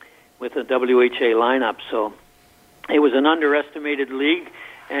with the WHA lineup. So it was an underestimated league,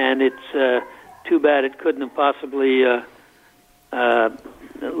 and it's too bad it couldn't have possibly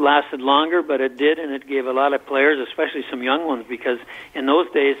lasted longer, but it did, and it gave a lot of players, especially some young ones, because in those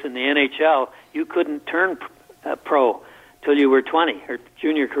days in the NHL, you couldn't turn pro till you were 20. Or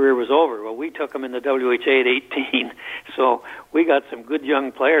junior career was over. Well, we took them in the WHA at 18, so we got some good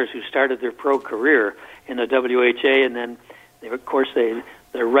young players who started their pro career in the WHA, and then, of course,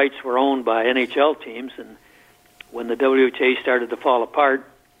 their rights were owned by NHL teams, and when the WHA started to fall apart,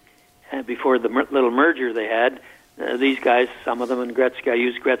 and before the little merger they had, these guys, some of them, and Gretzky, I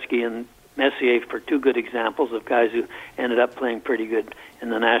used Gretzky and Messier for 2 good examples of guys who ended up playing pretty good in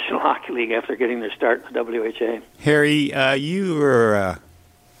the National Hockey League after getting their start in the WHA. Harry, you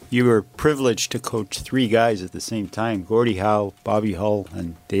were privileged to coach 3 guys at the same time: Gordie Howe, Bobby Hull,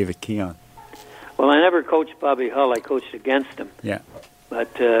 and David Keon. Well, I never coached Bobby Hull. I coached against him. Yeah.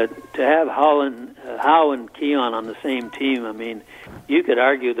 But to have Howe and Keon on the same team, I mean, you could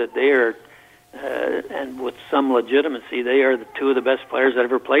argue that they are and with some legitimacy, they are the two of the best players that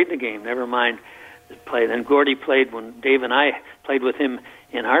ever played the game. Never mind played. And Gordy played when Dave and I played with him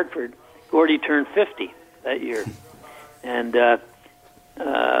in Hartford. Gordy turned 50 that year, and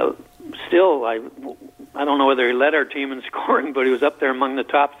still, I don't know whether he led our team in scoring, but he was up there among the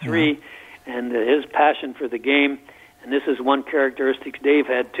top three. Yeah. And his passion for the game, and this is one characteristic Dave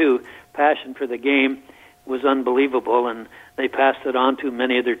had too, passion for the game was unbelievable, and they passed it on to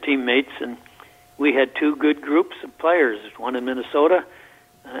many of their teammates. And we had two good groups of players, one in Minnesota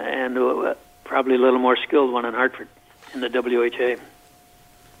and probably a little more skilled one in Hartford in the WHA.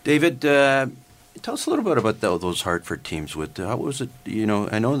 David, tell us a little bit about those Hartford teams. How was it?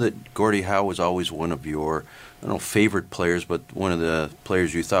 I know that Gordie Howe was always one of your, favorite players, but one of the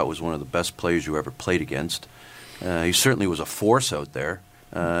players you thought was one of the best players you ever played against. He certainly was a force out there.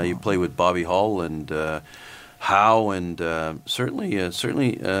 You played with Bobby Hull and Howe, and certainly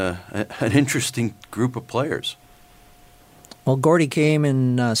an interesting group of players. Well, Gordie came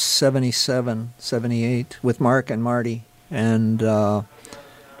in 77, 78 with Mark and Marty, and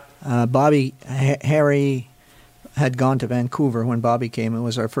Harry had gone to Vancouver when Bobby came. It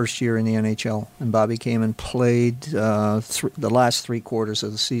was our first year in the NHL, and Bobby came and played the last 3 quarters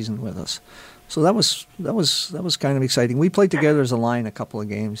of the season with us. So that was kind of exciting. We played together as a line a couple of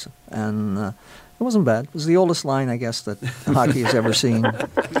games, and it wasn't bad. It was the oldest line, I guess, that hockey has ever seen.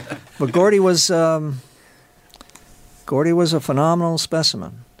 But Gordie was a phenomenal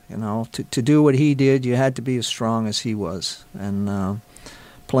specimen. To do what he did, you had to be as strong as he was, and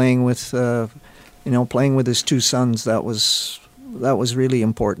playing with his 2 sons, that was really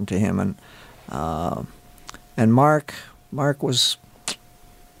important to him. And Mark was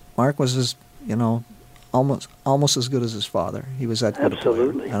his, almost as good as his father. He was that good.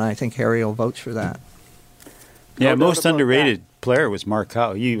 Absolutely. And I think Harry will vouch for that. Yeah, most underrated player was Mark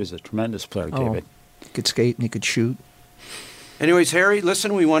Howe. He was a tremendous player, David. He could skate and he could shoot. Anyways, Harry,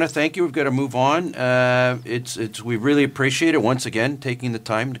 listen, we want to thank you. We've got to move on. We really appreciate it once again taking the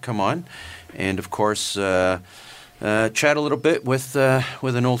time to come on, and of course, chat a little bit with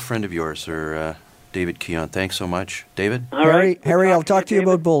an old friend of yours, or David Keon. Thanks so much, David. All right, Harry, I'll talk to you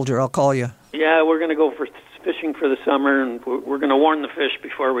about Boulder. I'll call you. Yeah, we're going to go for fishing for the summer, and we're going to warn the fish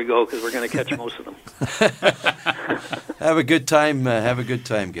before we go because we're going to catch most of them. Have a good time. Have a good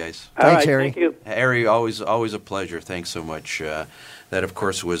time, guys. Thanks, Harry. Thank you. Harry, always a pleasure. Thanks so much. That, of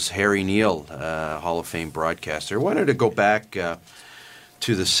course, was Harry Neale, Hall of Fame broadcaster. I wanted to go back to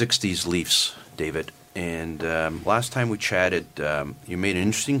the 60s Leafs, David. And last time we chatted, you made an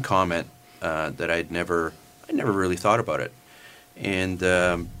interesting comment that I never really thought about it. And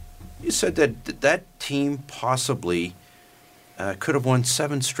you said that team possibly could have won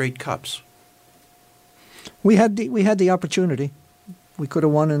 7 straight cups. We had the opportunity. We could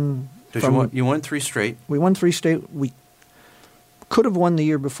have won you won 3 straight. We won 3 straight. We could have won the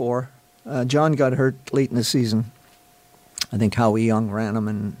year before. John got hurt late in the season. I think Howie Young ran him,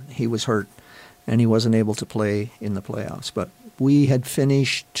 and he was hurt, and he wasn't able to play in the playoffs. But we had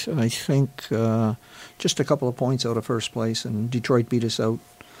finished, I think, just a couple of points out of first place, and Detroit beat us out.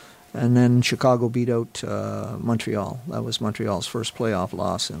 And then Chicago beat out Montreal. That was Montreal's first playoff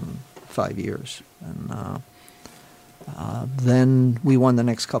loss in 5 years. And then we won the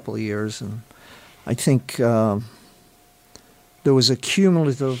next couple of years. And I think there was a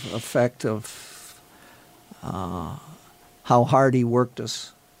cumulative effect of how hard he worked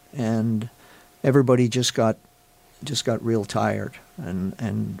us, and everybody just got real tired.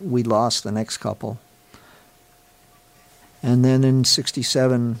 And we lost the next couple. And then in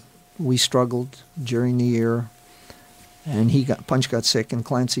 '67. We struggled during the year, and Punch got sick, and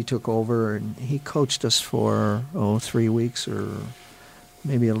Clancy took over, and he coached us for 3 weeks or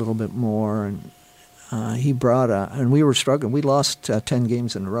maybe a little bit more, and he brought and we were struggling. We lost 10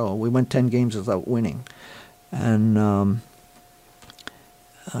 games in a row. We went 10 games without winning, and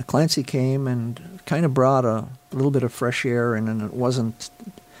Clancy came and kind of brought a little bit of fresh air in, and it wasn't.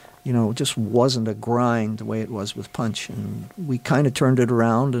 It just wasn't a grind the way it was with Punch. And we kind of turned it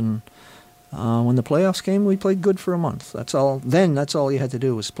around, and when the playoffs came, we played good for a month. That's all. Then that's all you had to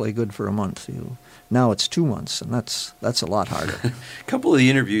do was play good for a month. Now it's 2 months, and that's a lot harder. A couple of the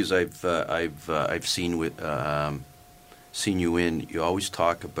interviews I've seen seen you in, you always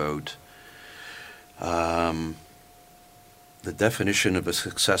talk about the definition of a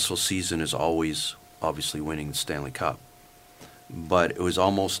successful season is always obviously winning the Stanley Cup. But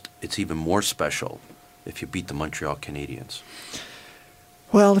it's even more special if you beat the Montreal Canadiens.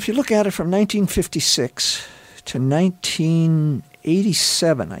 Well, if you look at it from 1956 to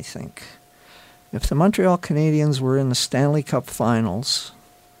 1987, I think, if the Montreal Canadiens were in the Stanley Cup Finals,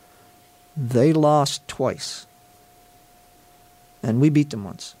 They lost twice, and we beat them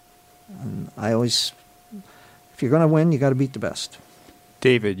once. And I always, if you're going to win, you got to beat the best.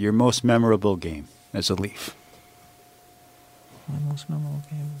 David, your most memorable game as a Leaf? My most memorable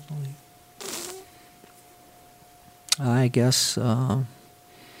game as a Leaf? I guess the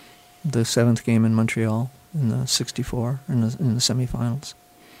 7th game in Montreal in the 64 in the semifinals.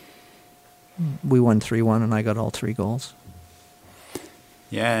 We won 3-1, and I got all 3 goals.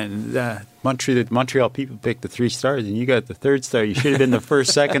 Yeah, and the Montreal people picked the 3 stars, and you got the 3rd star. You should have been the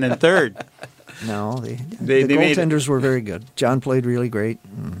 1st, 2nd, and 3rd. No, the goaltenders were very good. John played really great,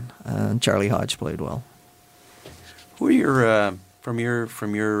 and Charlie Hodge played well. Who are your from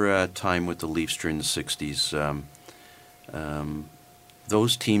your time with the Leafs during the '60s?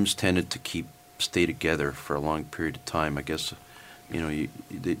 Those teams tended to stay together for a long period of time. I guess,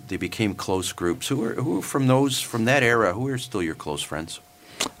 they became close groups. Who are from that era? Who are still your close friends?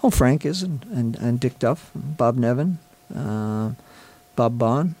 Oh, Frank is, and Dick Duff, Bob Nevin, Bob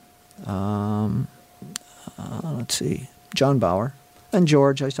Bond. Let's see, John Bauer, and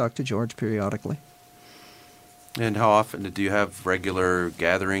George. I talk to George periodically. And how often do you have regular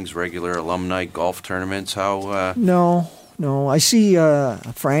gatherings, regular alumni golf tournaments? How? No. I see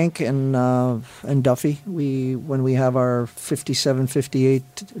Frank and Duffy. When we have our 57-58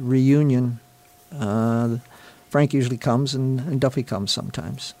 reunion, Frank usually comes and Duffy comes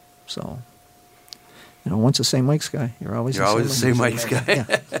sometimes. So, once a St. Mike's guy, you're always the St. Mike's guy.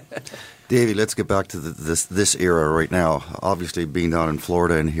 Yeah. Davey, let's get back to this era right now. Obviously, being down in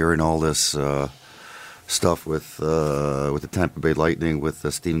Florida and hearing all this stuff with the Tampa Bay Lightning, with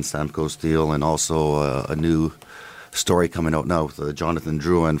the Steven Stamkos deal, and also a new story coming out now with Jonathan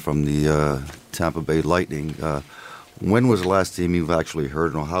Drouin from the Tampa Bay Lightning. When was the last time you've actually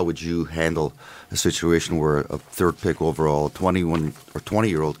heard, how would you handle a situation where a 3rd pick overall, 21 or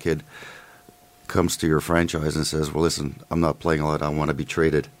 20-year-old kid comes to your franchise and says, well, listen, I'm not playing a lot, I want to be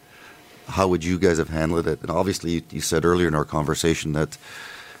traded? How would you guys have handled it? And obviously, you said earlier in our conversation that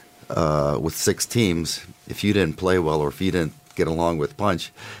with 6 teams, if you didn't play well or if you didn't get along with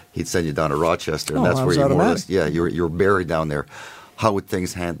Punch, he'd send you down to Rochester, and that's where you more or less, you're buried down there. How would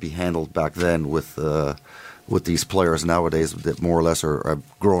things be handled back then with these players nowadays that more or less are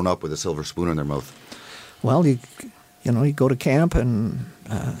grown up with a silver spoon in their mouth? Well, you go to camp and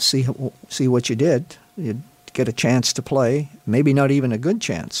see what you did. You'd get a chance to play, maybe not even a good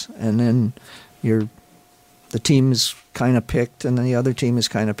chance, and then the team is kind of picked, and then the other team is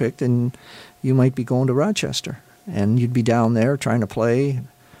kind of picked, and you might be going to Rochester, and you'd be down there trying to play,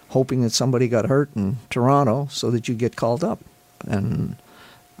 hoping that somebody got hurt in Toronto so that you get called up. And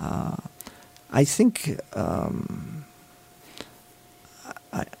I think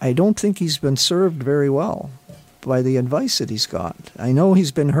I don't think he's been served very well by the advice that he's got. I know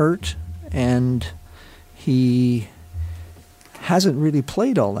he's been hurt, and he hasn't really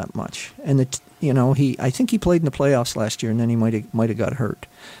played all that much. And I think he played in the playoffs last year, and then he might have got hurt.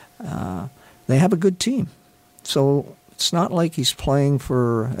 They have a good team, so it's not like he's playing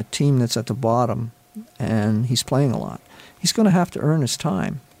for a team that's at the bottom, and he's playing a lot. He's going to have to earn his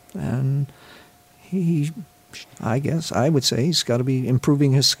time, and I guess I would say he's got to be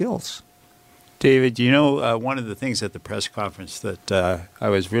improving his skills. David, one of the things at the press conference that I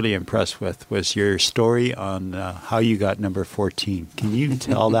was really impressed with was your story on how you got number 14. Can you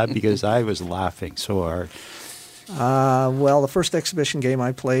tell that? Because I was laughing so hard. Well, the first exhibition game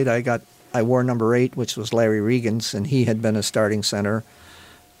I played, I wore number 8, which was Larry Regan's, and he had been a starting center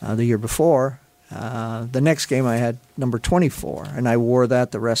the year before. The next game I had number 24, and I wore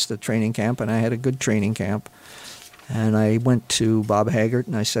that the rest of training camp, and I had a good training camp. And I went to Bob Haggart,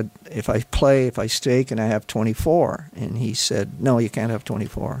 and I said, if I stay, can I have 24? And he said, no, you can't have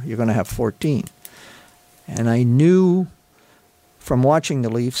 24. You're going to have 14. And I knew from watching the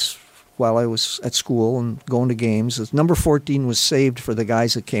Leafs while I was at school and going to games, that number 14 was saved for the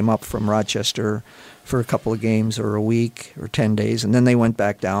guys that came up from Rochester for a couple of games or a week or 10 days. And then they went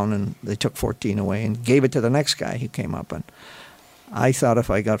back down and they took 14 away and gave it to the next guy who came up. And I thought if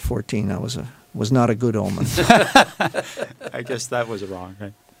I got 14, that was not a good omen. I guess that was wrong,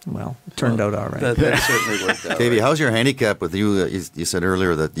 right? Well, it turned out all right. That certainly worked out. Davey, how's your handicap with you? You said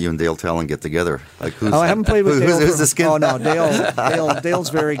earlier that you and Dale Talon get together. Like, I haven't played with Dale. Who's the skin? Oh no, Dale's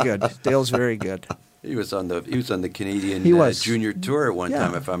very good. Dale's very good. He was on the Canadian junior tour at one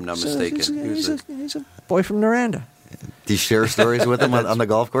time, if I'm not mistaken. He's a boy from Noranda. Do you share stories with him on the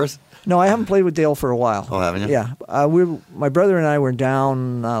golf course? No, I haven't played with Dale for a while. Oh, haven't you? Yeah. My brother and I were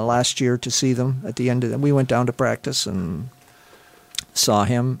down last year to see them at the end of we went down to practice and saw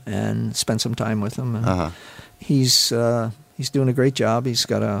him and spent some time with him. And he's doing a great job. He's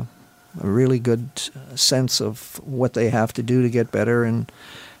got a really good sense of what they have to do to get better, and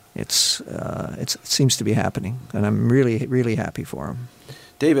it seems to be happening, and I'm really, really happy for them.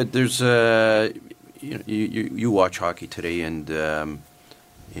 David, there's you watch hockey today, and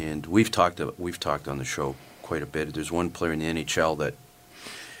we've talked on the show quite a bit. There's one player in the NHL that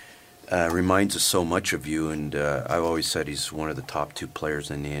reminds us so much of you, and I've always said he's one of the top 2 players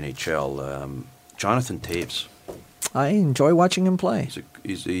in the NHL. Jonathan Toews. I enjoy watching him play.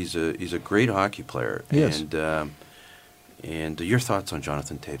 He's a great hockey player. Yes. And your thoughts on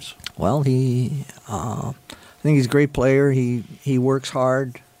Jonathan Toews? Well, I think he's a great player. He works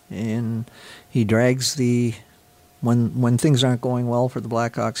hard, and he drags when things aren't going well for the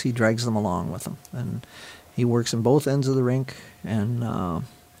Blackhawks, he drags them along with him, and he works in both ends of the rink, and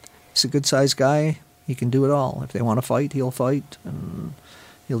he's a good-sized guy. He can do it all. If they want to fight, he'll fight, and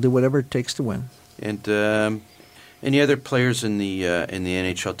he'll do whatever it takes to win. And any other players in the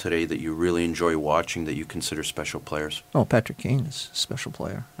NHL today that you really enjoy watching that you consider special players? Oh, Patrick Kane is a special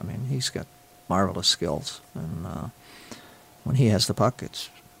player. I mean, he's got marvelous skills, and when he has the puck, it's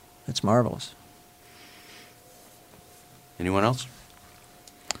marvelous. Anyone else?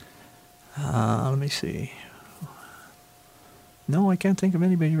 Let me see. No, I can't think of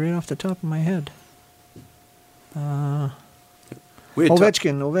anybody right off the top of my head.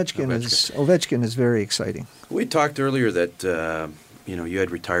 Ovechkin is very exciting. We talked earlier that you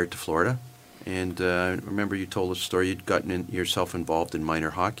had retired to Florida, and remember you told us a story. You'd gotten yourself involved in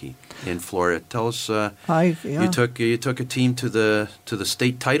minor hockey in Florida. Tell us, you took a team to the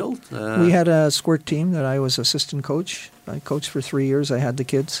state title. We had a squirt team that I was assistant coach. I coached for 3 years. I had the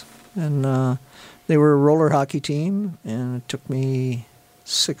kids, and they were a roller hockey team, and it took me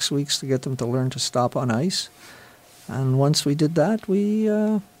 6 weeks to get them to learn to stop on ice. And once we did that, we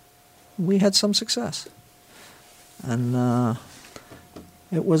had some success, and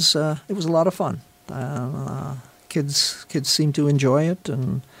it was a lot of fun. Kids seemed to enjoy it,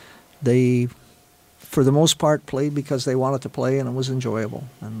 and they, for the most part, played because they wanted to play, and it was enjoyable,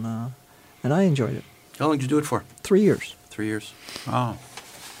 and I enjoyed it. How long did you do it for? 3 years. 3 years. Wow,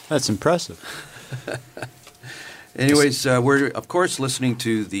 that's impressive. Anyways, we're of course listening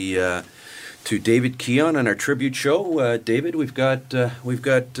to David Keon on our tribute show. David, we've got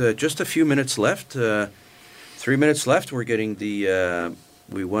just a few minutes left. 3 minutes left. We're getting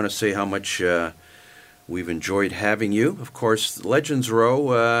we want to say how much we've enjoyed having you. Of course, Legends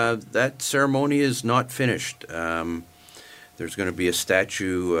Row, that ceremony is not finished. There's going to be a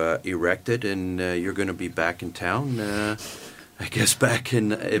statue erected, and you're going to be back in town. I guess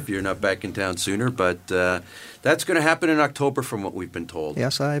if you're not back in town sooner, but that's going to happen in October from what we've been told.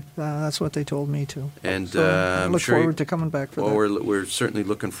 Yes, that's what they told me too. And so I look forward to coming back for that. We're certainly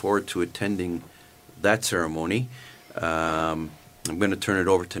looking forward to attending that ceremony. I'm going to turn it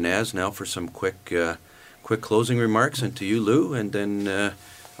over to Naz now for some quick closing remarks, and to you, Lou, and then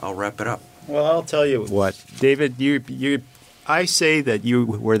I'll wrap it up. Well, I'll tell you what, David, I say that you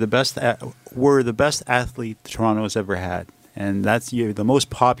were the best athlete Toronto's ever had. And you're the most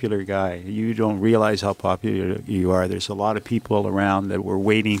popular guy. You don't realize how popular you are. There's a lot of people around that were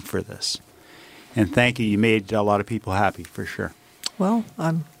waiting for this. And thank you. You made a lot of people happy, for sure. Well,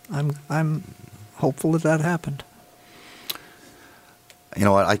 I'm hopeful that happened. You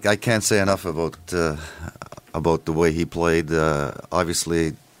know, I can't say enough about the way he played.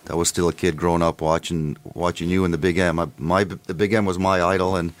 Obviously, I was still a kid growing up watching you in the Big M. The Big M was my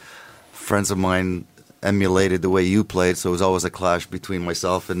idol, and friends of mine emulated the way you played, so it was always a clash between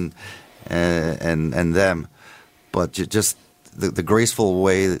myself and them. But just the graceful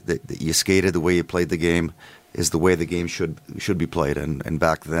way that you skated, the way you played the game, is the way the game should be played. And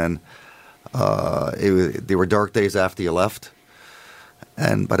back then, there were dark days after you left.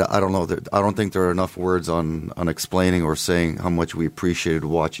 But I don't know. I don't think there are enough words on explaining or saying how much we appreciated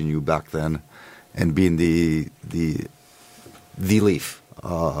watching you back then, and being the Leaf.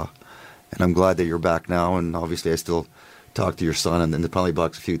 And I'm glad that you're back now. And obviously, I still talk to your son in the penalty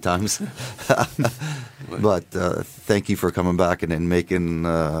box a few times. But thank you for coming back and making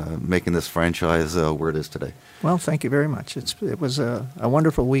this franchise where it is today. Well, thank you very much. It was a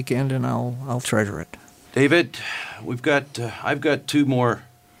wonderful weekend, and I'll treasure it. David, I've got 2 more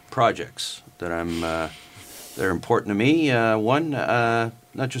projects that they're important to me. One,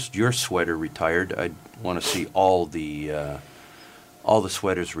 not just your sweater retired. I want to see all the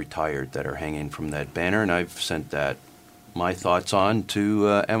sweaters retired that are hanging from that banner, and I've sent my thoughts on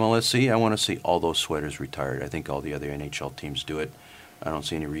to MLSC. I want to see all those sweaters retired. I think all the other NHL teams do it. I don't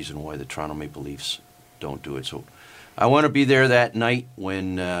see any reason why the Toronto Maple Leafs don't do it. So I want to be there that night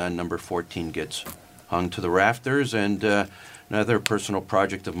when number 14 gets hung to the rafters. And Another personal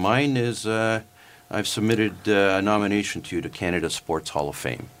project of mine is I've submitted a nomination to you to Canada Sports Hall of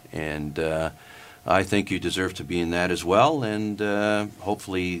Fame. And I think you deserve to be in that as well. And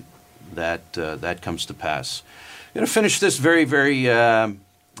hopefully that comes to pass. I'm going to finish this very, very...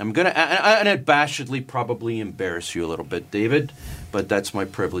 I'm going to unabashedly probably embarrass you a little bit, David, but that's my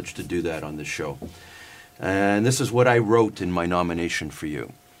privilege to do that on this show. And this is what I wrote in my nomination for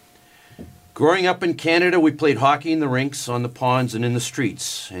you. Growing up in Canada, we played hockey in the rinks, on the ponds, and in the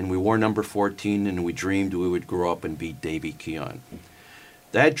streets. And we wore number 14, and we dreamed we would grow up and beat Dave Keon.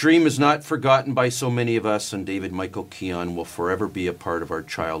 That dream is not forgotten by so many of us, and David Michael Keon will forever be a part of our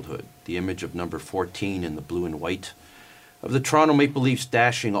childhood. The image of number 14 in the blue and white, of the Toronto Maple Leafs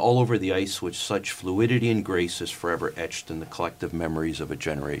dashing all over the ice with such fluidity and grace, is forever etched in the collective memories of a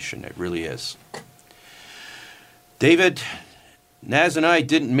generation. It really is. David, Naz and I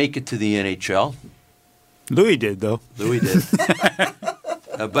didn't make it to the NHL. Louis did, though. Louis did.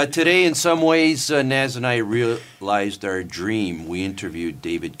 But today, in some ways, Naz and I realized our dream. We interviewed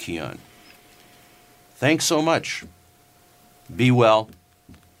David Keon. Thanks so much. Be well.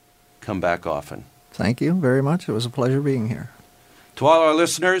 Come back often. Thank you very much. It was a pleasure being here. To all our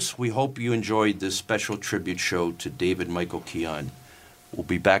listeners, we hope you enjoyed this special tribute show to David Michael Keon. We'll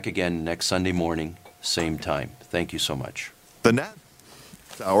be back again next Sunday morning, same time. Thank you so much. The Naz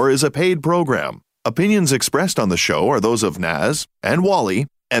Hour is a paid program. Opinions expressed on the show are those of Naz and Wally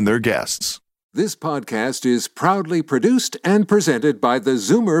and their guests. This podcast is proudly produced and presented by the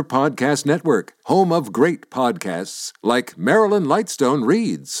Zoomer Podcast Network, home of great podcasts like Marilyn Lightstone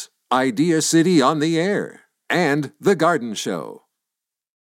Reads, Idea City on the Air, and The Garden Show.